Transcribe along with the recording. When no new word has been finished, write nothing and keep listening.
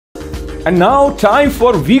And now, time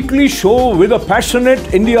for weekly show with a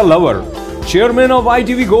passionate India lover, Chairman of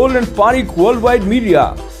ITV Gold and Parikh Worldwide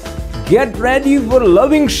Media. Get ready for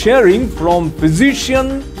loving sharing from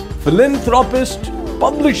physician, philanthropist,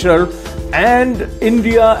 publisher, and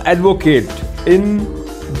India advocate in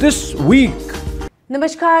this week.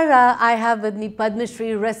 Namaskar, I have with me Padma,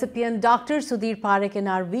 Shri, Recipient, Dr. Sudhir Parikh in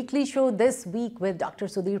our weekly show this week with Dr.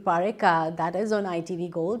 Sudhir Parikh, that is on ITV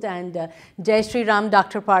Gold. And Jai Shri Ram,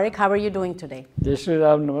 Dr. Parikh, how are you doing today? Jai Shri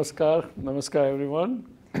Ram, Namaskar. Namaskar everyone.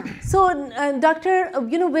 So, Doctor,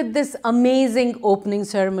 with this amazing opening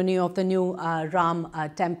ceremony of the new Ram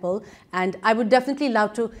temple, and I would definitely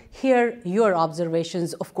love to hear your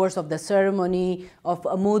observations, of course, of the ceremony, of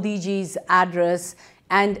Modi ji's address,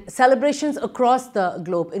 and celebrations across the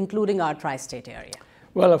globe, including our tri-state area.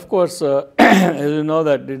 Well, of course, as you know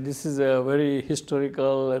that this is a very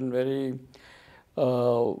historical and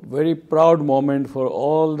very proud moment for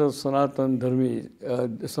all the Sanatan Dharmi,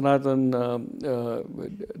 Sanatan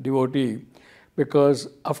devotee, because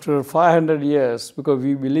after 500 years, because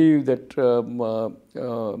we believe that Maryada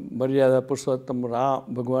Purushottam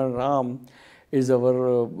Ram, Bhagwan Ram is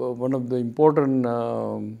our one of the important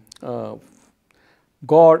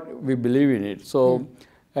God, we believe in it. So,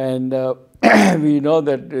 and we know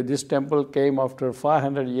that this temple came after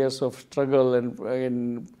 500 years of struggle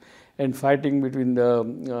and fighting between the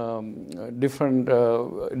different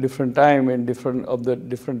time and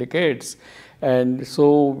different decades. And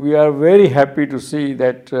so we are very happy to see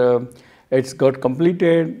that it's got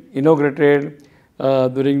completed, inaugurated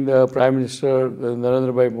during the Prime Minister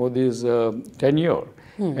Narendra Bhai Modi's tenure.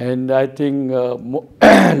 And I think a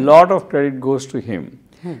lot of credit goes to him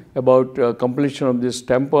about completion of this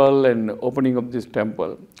temple and opening of this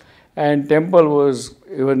temple. And temple was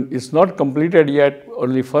it's not completed yet,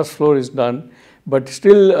 only first floor is done, but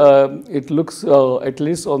still it looks at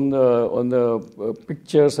least on the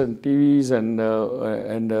pictures and TVs and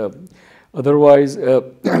otherwise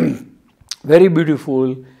very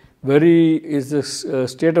beautiful. Is this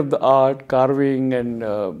state of the art carving, and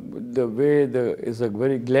the way is a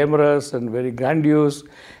very glamorous and very grandiose,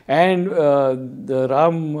 and the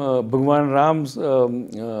Bhagwan Ram's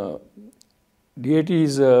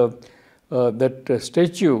deity's that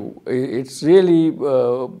statue. It's really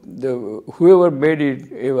whoever made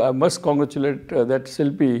it. I must congratulate that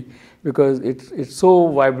Silpi, because it's so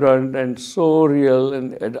vibrant and so real,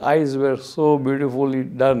 and the eyes were so beautifully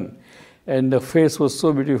done. And the face was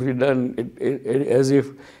so beautifully done, as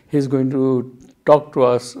if he's going to talk to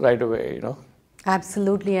us right away,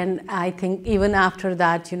 Absolutely, and I think even after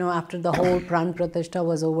that, after the whole Pran Pratishtha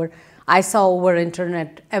was over, I saw over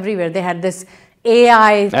internet everywhere they had this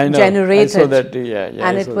AI generated, I saw that,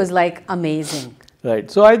 and it was like amazing. Right.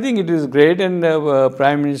 So I think it is great, and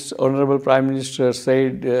Honorable Prime Minister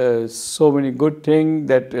said so many good things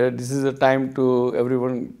that this is a time to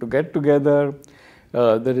everyone to get together.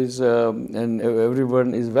 There is and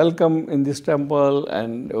everyone is welcome in this temple,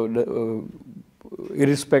 and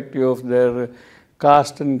irrespective of their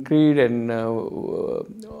caste and creed and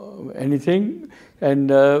anything, and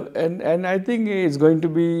I think it's going to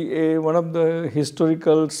be one of the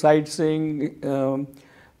historical sightseeing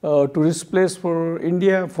tourist place for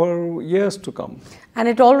India for years to come. And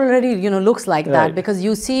it already looks like that, because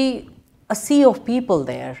you see a sea of people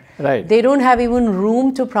there. Right. They don't have even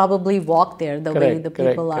room to probably walk there the way the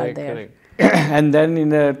people are there. And then in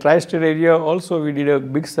the tri-state area also we did a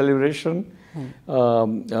big celebration.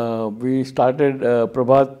 We started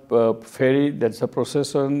Prabhat Ferry, that's a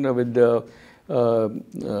procession with the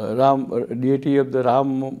deity of the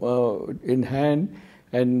Ram in hand,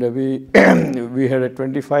 and we we had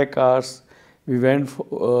 25 cars. We went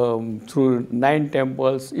through 9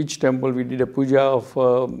 temples. Each temple we did a puja of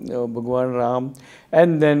Bhagwan Ram,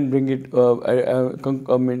 and then bring it.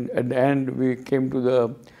 At the end we came to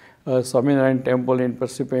the Swaminarayan temple in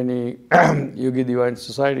Parsippany Yogi Divine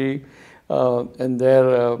Society, and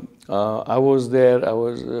there I was there. I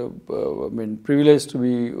was privileged to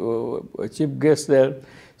be a chief guest there.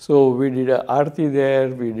 So we did a arti there.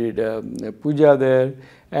 We did a puja there,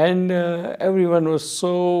 and everyone was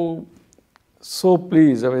so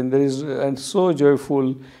pleased. And so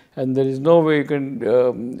joyful, and there is no way you can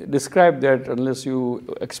describe that unless you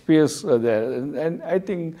experience that. And I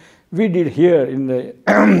think we did here in the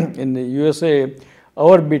in the USA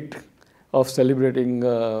our bit of celebrating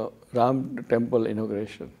Ram temple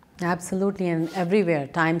inauguration. Absolutely, and everywhere,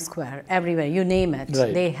 Times Square, everywhere, you name it,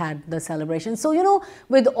 Right. they had the celebration. So,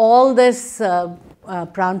 with all this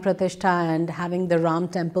Pran Pratishtha and having the Ram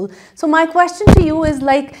temple, so my question to you is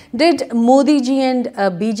like, did Modi ji and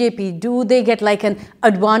BJP, do they get like an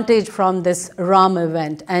advantage from this Ram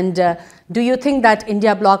event? And do you think that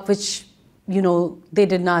India bloc, which, they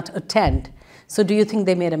did not attend, so do you think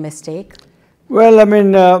they made a mistake? Well, I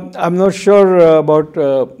mean, I'm not sure about,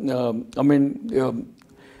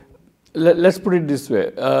 let's put it this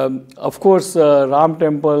way. Of course, Ram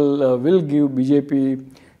Temple will give BJP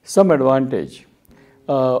some advantage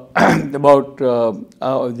about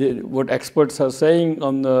what experts are saying.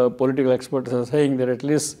 On the political experts are saying that at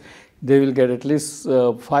least they will get at least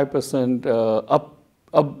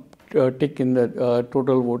 5% tick in the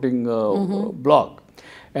total voting block,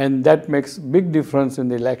 and that makes big difference in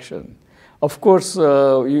the election. Of course,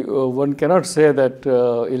 one cannot say that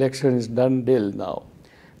election is done deal now,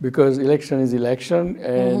 because election is election,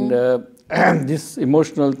 and this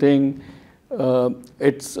emotional thing,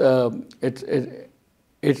 it's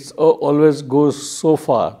always goes so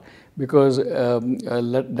far, because there are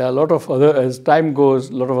a lot of other, as time goes,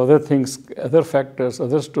 a lot of other things, other factors,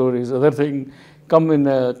 other stories, other things come in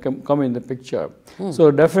the picture. So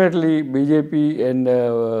definitely BJP and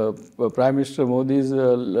Prime Minister Modi's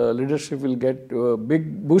leadership will get a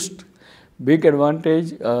big boost, big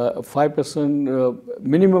advantage, 5%,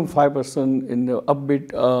 minimum 5% in the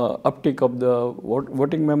uptick of the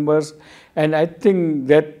voting members, and I think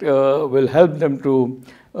that will help them to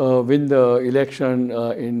win the election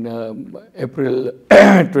in April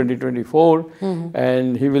 2024,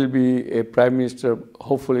 and he will be a Prime Minister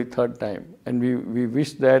hopefully third time, and we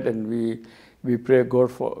wish that, and we pray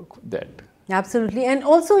God for that. Absolutely. And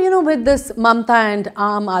also, with this Mamta and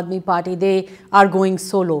Aam Aadmi Party, they are going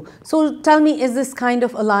solo. So tell me, is this kind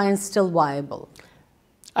of alliance still viable?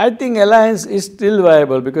 I think alliance is still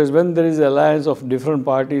viable, because when there is alliance of different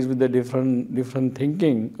parties with a different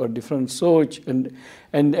thinking or different soch, and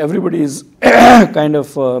everybody is kind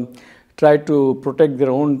of try to protect their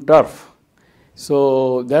own turf.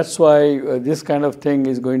 So that's why this kind of thing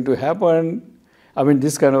is going to happen. I mean,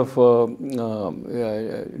 this kind of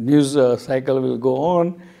news cycle will go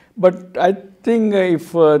on. But I think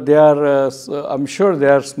if they are, I'm sure they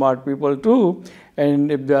are smart people too.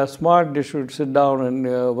 And if they are smart, they should sit down and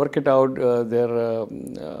work it out their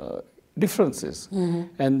differences.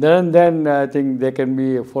 And then I think they can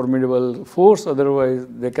be a formidable force. Otherwise,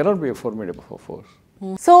 they cannot be a formidable force.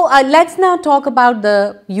 So let's now talk about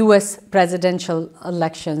the U.S. presidential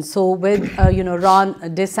election. So with Ron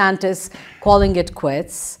DeSantis calling it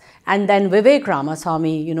quits, and then Vivek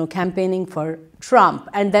Ramaswamy campaigning for Trump,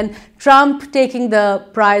 and then Trump taking the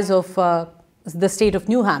prize of the state of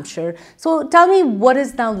New Hampshire. So tell me, what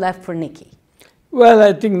is now left for Nikki? Well,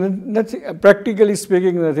 I think nothing, practically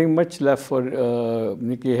speaking, nothing much left for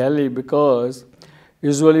Nikki Haley, because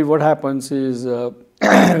usually what happens is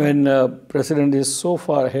when president is so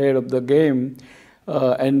far ahead of the game,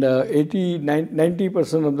 and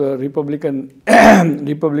 90% of the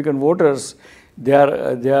Republican voters,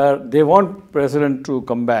 they want president to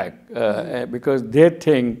come back because they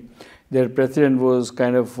think their president was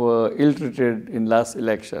kind of ill-treated in last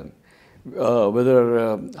election.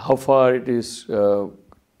 Whether how far it is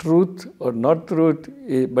truth or not truth,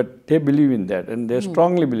 but they believe in that, and they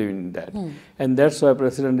strongly believe in that. And that's why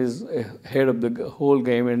president is ahead of the whole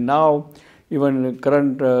game. And now even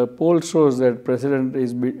current poll shows that president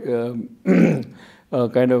is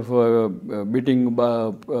kind of beating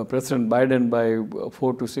President Biden by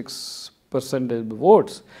 4 to 6%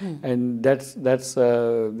 votes, and that's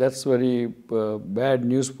very bad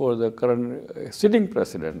news for the current sitting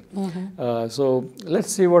president. So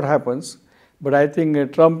let's see what happens. But I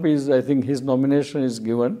think Trump is, I think his nomination is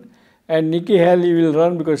given, and Nikki Haley will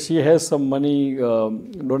run because she has some money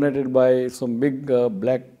donated by some big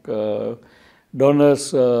black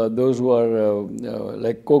donors, those who are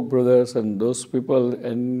like Koch brothers and those people,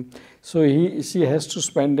 and so she has to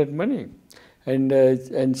spend that money,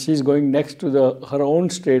 and she's going next to her own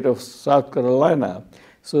state of South Carolina,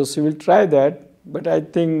 so she will try that. But I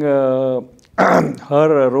think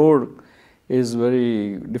her road is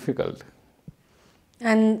very difficult.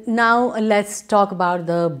 And now let's talk about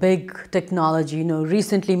the big technology.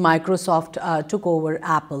 Recently Microsoft took over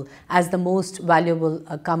Apple as the most valuable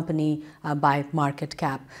company by market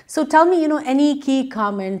cap. So tell me, any key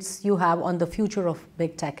comments you have on the future of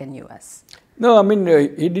big tech in US? No, I mean,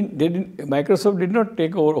 Microsoft did not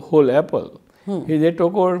take over whole Apple. They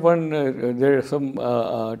took over there is some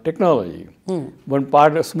technology, one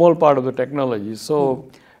part, a small part of the technology. So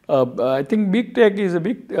I think big tech is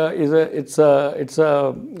it's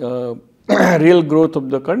a real growth of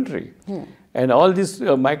the country. And all these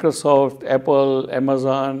Microsoft, Apple,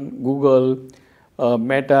 Amazon, Google,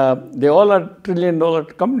 Meta, they all are trillion-dollar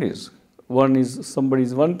companies. One is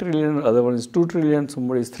somebody's 1 trillion, other one is 2 trillion,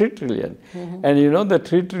 somebody is 3 trillion. And you know the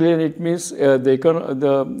 3 trillion, it means the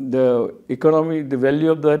economy, the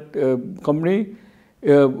value of that company,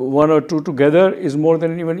 1 or 2 together is more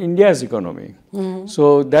than even India's economy.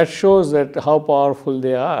 So that shows that how powerful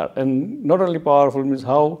they are. And not only powerful means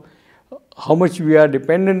how much we are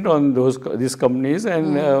dependent on these companies,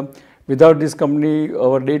 and without this company,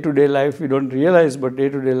 our day-to-day life, we don't realize, but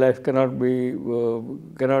day-to-day life cannot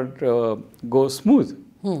go smooth.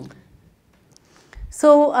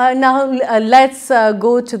 So now let's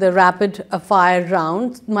go to the rapid fire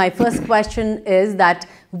round. My first question is that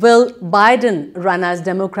will Biden run as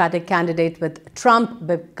Democratic candidate with Trump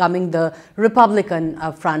becoming the Republican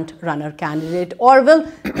front runner candidate, or will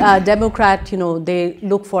Democrat, they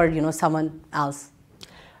look for, someone else?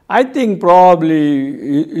 I think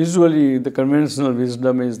probably, usually the conventional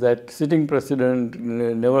wisdom is that sitting president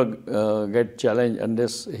never get challenged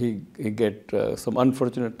unless he get some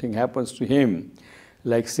unfortunate thing happens to him,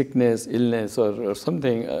 like sickness, illness, or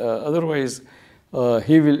something. Otherwise,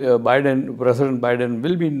 President Biden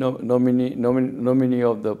will be nominee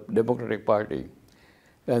of the Democratic Party,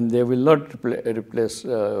 and they will not replace.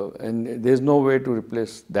 And there is no way to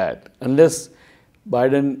replace that unless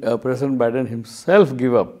President Biden himself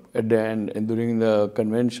give up at the end and during the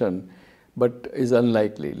convention, but is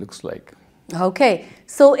unlikely, looks like. Okay,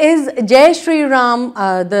 so is Jai Shri Ram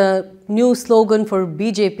the new slogan for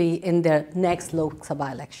BJP in their next Lok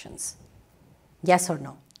Sabha elections? Yes or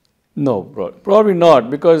no? No, probably not,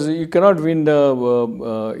 because you cannot win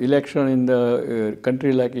the election in the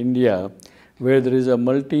country like India, where there is a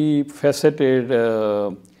multifaceted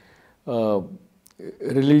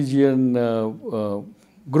religion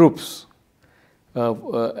groups.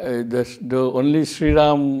 The only Sri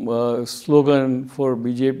Ram slogan for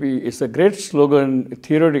BJP is a great slogan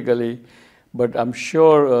theoretically, but I'm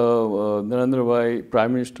sure Narendra Bhai,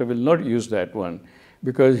 Prime Minister, will not use that one,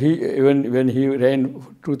 because even when he ran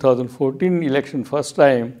 2014 election first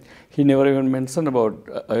time, he never even mentioned about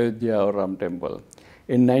Ayodhya or Ram Temple.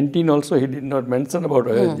 In 19 also, he did not mention about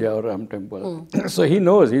Ayodhya or Ram Temple. So he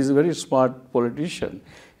knows, he's a very smart politician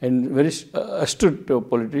and very astute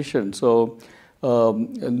politician. So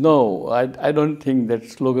no, I don't think that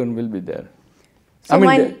slogan will be there. So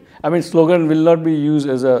I mean, slogan will not be used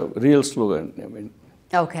as a real slogan.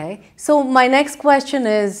 Okay. So my next question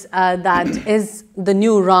is that is the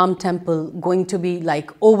new Ram temple going to be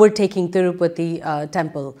like overtaking Tirupati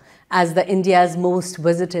temple as the India's most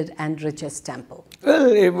visited and richest temple?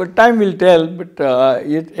 Well, time will tell, but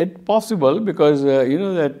it's possible, because you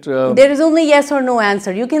know that... there is only yes or no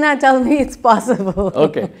answer. You cannot tell me it's possible.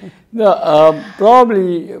 Okay. No,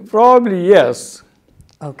 probably yes.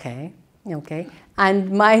 Okay. Okay.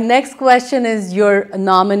 And my next question is your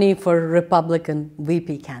nominee for Republican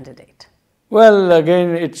VP candidate. Well,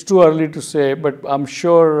 again, it's too early to say, but I'm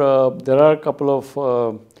sure there are a couple of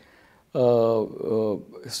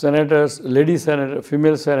senators,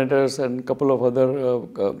 female senators, and a couple of other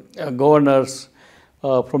governors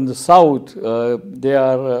from the south. They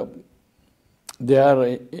are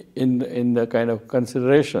in the kind of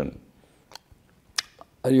consideration.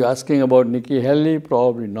 Are you asking about Nikki Haley?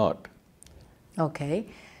 Probably not. Okay.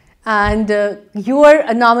 And you are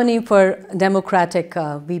a nominee for Democratic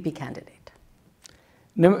VP candidate.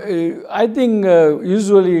 I think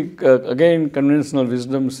usually, again, conventional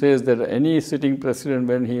wisdom says that any sitting president,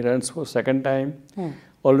 when he runs for second time,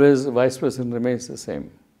 always vice president remains the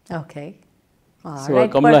same. Okay. So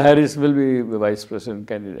Kamala Harris will be the vice president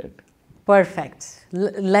candidate. Perfect.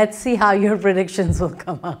 Let's see how your predictions will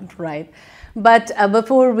come out, right? But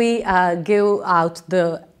before we give out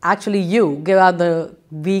the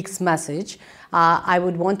week's message, I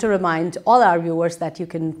would want to remind all our viewers that you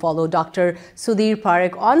can follow Dr. Sudhir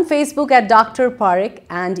Parikh on Facebook at Dr. Parikh,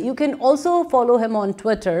 and you can also follow him on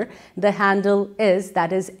Twitter. The handle is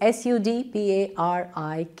SUDPARIKH.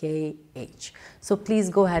 So please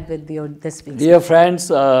go ahead with this week's. Dear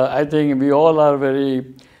friends, I think we all are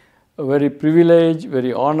very privileged,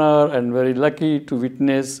 very honored, and very lucky to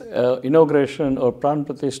witness inauguration or Pran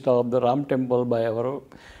Pratishtha of the Ram Temple by our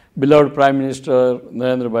beloved Prime Minister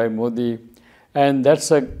Narendra Bhai Modi. And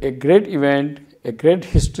that's a great event, a great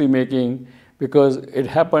history making, because it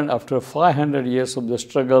happened after 500 years of the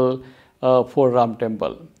struggle for Ram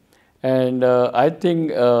Temple. And I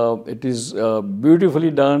think it is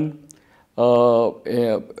beautifully done,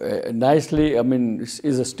 nicely,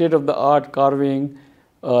 is a state-of-the-art carving,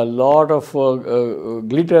 a lot of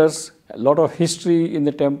glitters, a lot of history in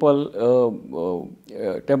the temple,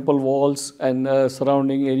 temple walls and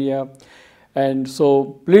surrounding area. And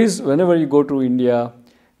so please, whenever you go to India,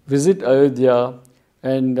 visit Ayodhya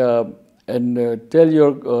and tell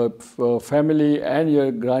your family and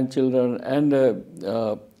your grandchildren and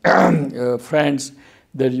friends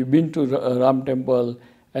that you've been to Ram temple,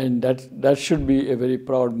 and that should be a very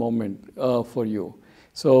proud moment for you.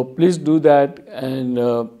 So please do that, and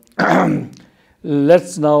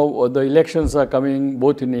let's now, the elections are coming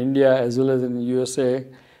both in India as well as in the USA,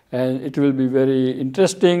 and it will be very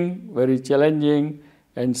interesting, very challenging,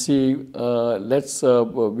 and see, let's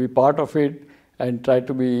be part of it and try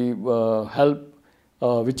to be help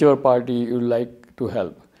whichever party you like to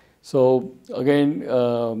help. So again,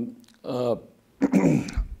 I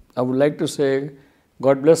would like to say,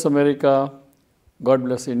 God bless America, God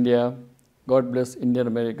bless India, God bless Indian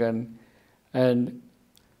American, and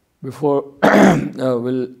before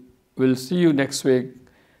we'll see you next week.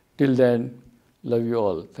 Till then, love you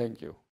all. Thank you.